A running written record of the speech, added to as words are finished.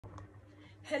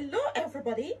Hello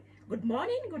everybody, good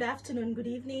morning, good afternoon, good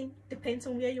evening, depends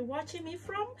on where you're watching me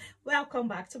from. Welcome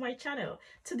back to my channel.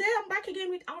 Today I'm back again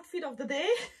with outfit of the day.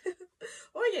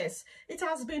 Oh yes, it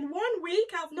has been 1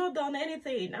 week. I've not done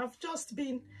anything. I've just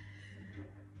been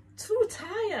too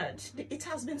tired. It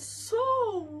has been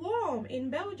so warm in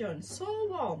Belgium, so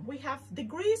warm. We have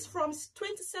degrees from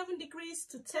 27 degrees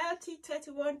to 30,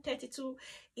 31, 32.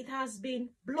 It has been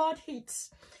blood heat.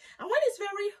 And when it's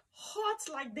very hot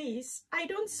like this, I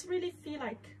don't really feel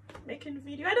like making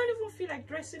video. I don't even feel like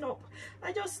dressing up.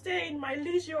 I just stay in my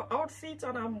leisure outfit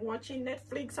and I'm watching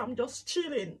Netflix. I'm just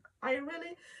chilling. I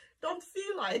really don't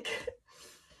feel like...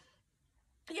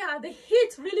 Yeah, the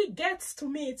heat really gets to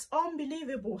me. It's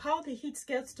unbelievable how the heat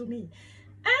gets to me.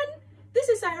 And this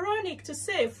is ironic to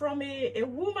say from a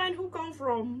woman who comes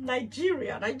from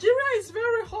Nigeria. Nigeria is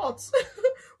very hot.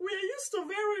 We're used to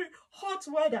very hot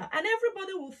weather. And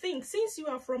everybody will think, since you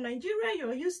are from Nigeria,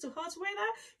 you're used to hot weather,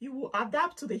 you will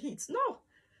adapt to the heat. No.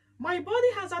 My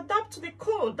body has adapted to the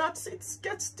cold. It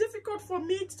gets difficult for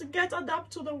me to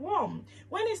adapt to the warm.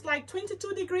 When it's like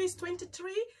 22 degrees,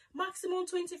 23, maximum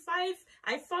 25,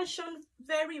 I function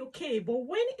very okay. But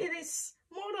when it is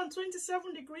more than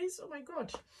 27 degrees, oh my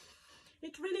God,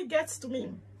 it really gets to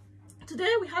me.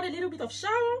 Today we had a little bit of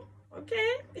shower.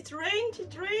 Okay, it rained,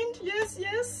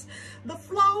 yes. The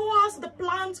flowers, the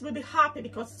plants will be happy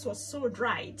because it was so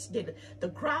dried. The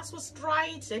grass was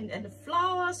dried and the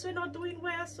flowers were not doing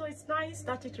well, so it's nice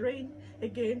that it rained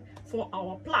again for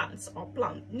our plants. Our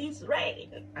plant needs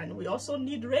rain and we also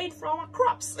need rain for our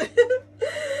crops.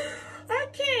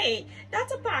 Okay,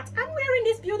 that's a part. I'm wearing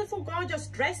this beautiful gorgeous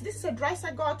dress. This is a dress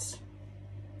I got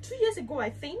 2 years ago,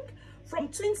 I think, from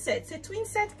Twin Sets. A Twin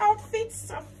Set outfit,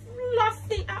 so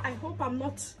fluffy. I hope I'm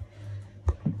not...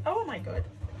 Oh my God.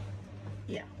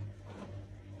 Yeah.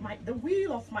 The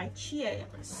wheel of my chair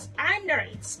is under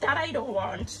it. That I don't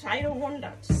want. I don't want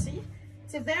that. See?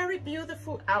 It's a very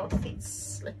beautiful outfit.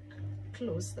 Let's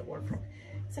close the wardrobe.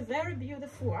 It's a very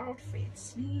beautiful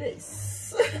outfit.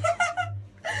 Lace.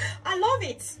 I love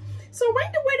it. So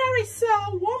when the weather is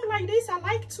warm like this, I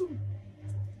like to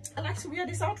wear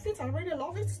this outfit. I really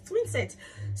love it. Twin Set.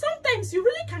 Sometimes you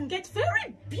really can get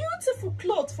very beautiful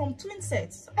clothes from Twin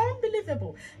Sets.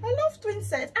 Unbelievable. I love Twin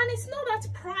Set, and it's not that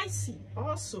pricey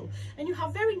also, and you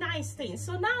have very nice things.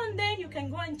 So now and then you can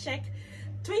go and check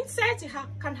Twin Set. You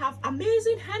can have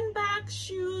amazing handbags,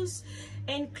 shoes,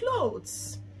 and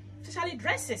clothes, especially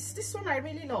dresses. This one I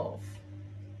really love.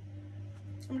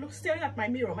 I'm staring at my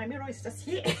mirror. My mirror is just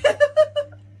here.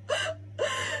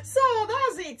 So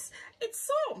that's it. It's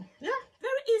so, yeah,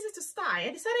 very easy to style.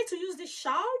 I decided to use this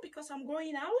shawl because I'm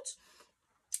going out.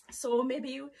 So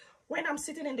maybe when I'm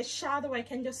sitting in the shadow, I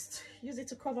can just use it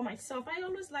to cover myself. I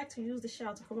always like to use the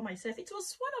shawl to cover myself. It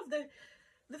was one of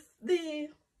the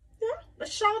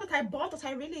shawl that I bought that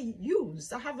I really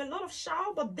use. I have a lot of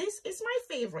shawl, but this is my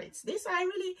favorite. This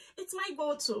it's my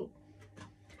go-to.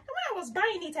 And when I was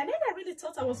buying it, I never really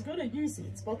thought I was going to use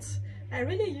it, but I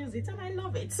really use it and I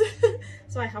love it.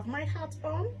 So I have my hat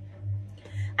on.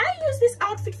 I used this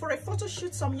outfit for a photo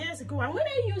shoot some years ago, and when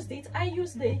I used it, I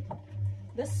used these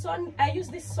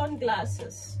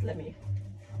sunglasses. Let me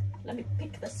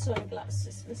pick the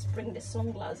sunglasses. Let's bring the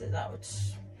sunglasses out.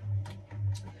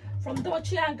 From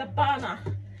Dolce & Gabbana.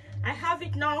 I have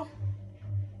it now,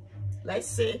 let's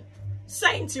say,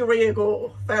 century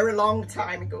ago, very long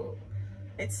time ago.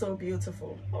 It's so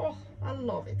beautiful. Oh, I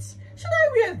love it. Should I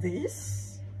wear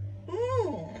this?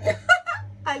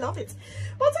 I love it.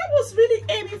 But I was really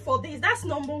aiming for this. That's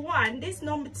number one. This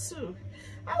number two.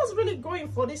 I was really going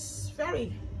for this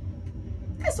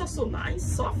it's also nice,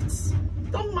 soft.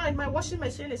 Don't mind, my washing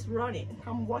machine is running.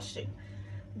 I'm washing.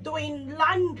 Doing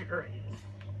laundry.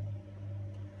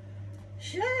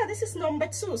 Yeah, this is number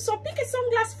two. So pick a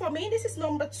sunglass for me. This is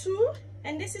number two.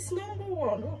 And this is number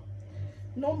one. Oh,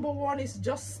 number one is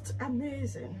just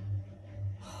amazing.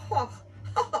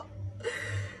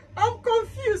 I'm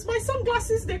confused. My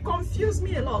sunglasses, they confuse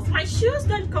me a lot. My shoes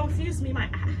don't confuse me. My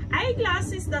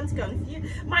eyeglasses don't confuse.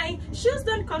 My shoes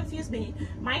don't confuse me.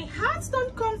 My hats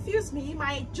don't confuse me.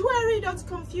 My jewelry don't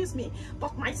confuse me.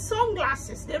 But my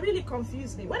sunglasses, they really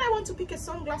confuse me. When I want to pick a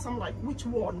sunglass, I'm like, which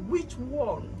one? Which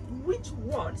one? Which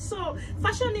one? So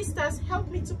fashionistas, help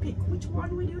me to pick. Which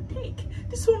one will you take?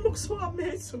 This one looks so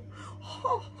amazing.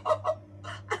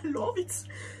 I love it.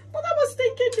 But I was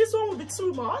thinking this one would be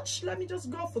too much. Let me just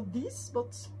go for this.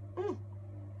 But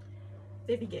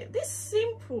baby girl, this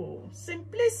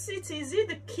simplicity, is it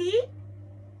the key?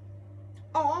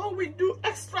 Or we do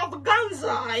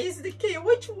extravaganza is the key?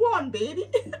 Which one, baby?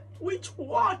 Which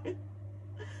one?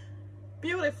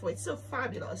 Beautiful. It's so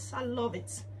fabulous. I love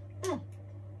it.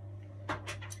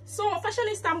 So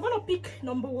fashionista, I'm gonna pick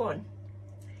number 1,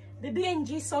 the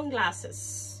B&G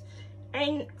sunglasses.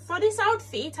 And for this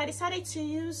outfit, I decided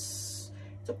to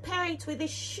pair it with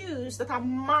these shoes that are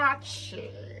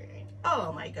matching.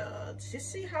 Oh my god, you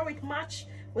see how it matched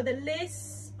with the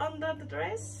lace under the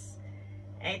dress?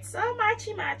 It's so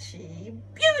matchy,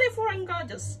 beautiful and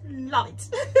gorgeous. Love it.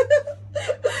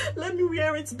 Let me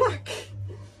wear it back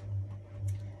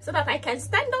so that I can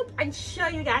stand up and show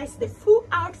you guys the full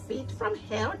outfit from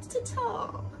head to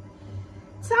toe.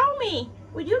 Tell me,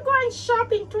 will you go and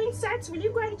shop in twin sets? Will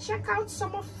you go and check out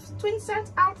some of twin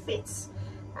set outfits?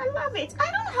 I love it.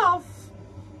 I don't have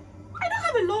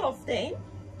a lot of them.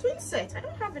 Twin set, I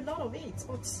don't have a lot of it,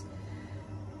 but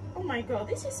oh my god,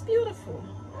 this is beautiful.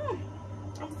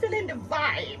 I'm feeling the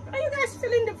vibe. Are you guys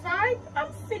feeling the vibe?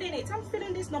 I'm feeling it. I'm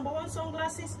feeling these number 1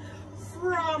 sunglasses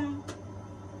from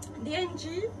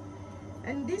B&G,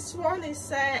 and this one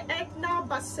is Edna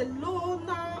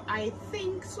Barcelona, I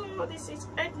think so. This is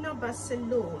Edna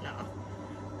Barcelona.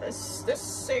 It's the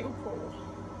simple.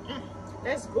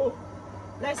 Let's go.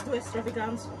 Let's do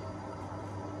extravaganza.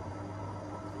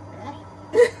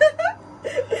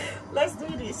 Let's do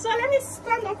this. So let me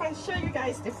stand up and show you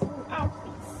guys the full outfits.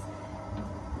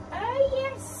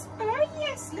 Oh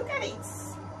yes, look at it.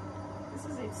 This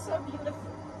is it, so beautiful.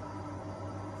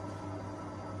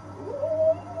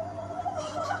 Ooh.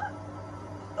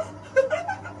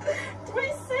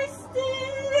 360.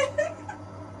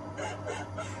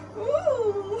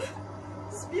 Ooh,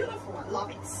 it's beautiful. I love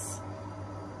it.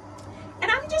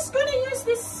 And I'm just gonna use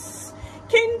this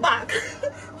cane bag.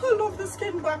 I love this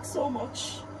cane bag so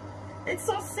much. It's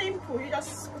so simple. You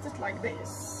just put it like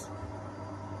this.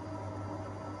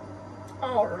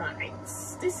 All right,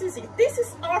 this is it. This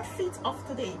is outfit of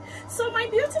today. So my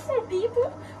beautiful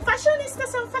people,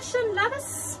 fashionistas and fashion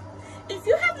lovers, if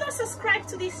you have not subscribed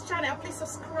to this channel, please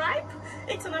subscribe.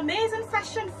 It's an amazing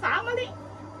fashion family,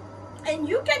 and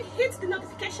you can hit the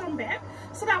notification bell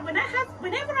so that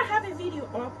whenever I have a video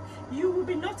up, you will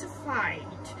be notified.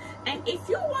 And if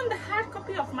you want the hard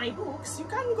copy of my books, you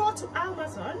can go to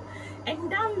Amazon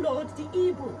and download the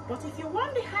ebook. But if you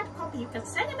want the hard copy, you can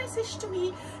send a message to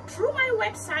me through my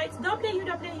website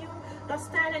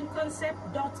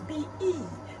www.styleandconcept.be.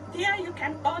 There you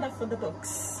can order for the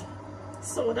books.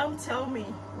 So don't tell me,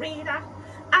 reader,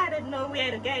 I don't know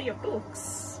where to get your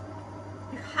books.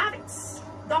 You have it.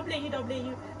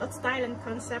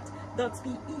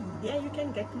 www.styleandconcept.be. There you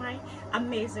can get my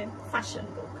amazing fashion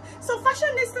book. So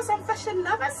fashionistas and fashion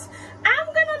lovers,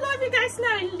 I'm gonna love you guys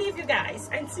now and leave you guys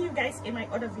and see you guys in my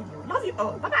other video. Love you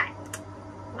all. Bye-bye.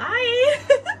 Bye.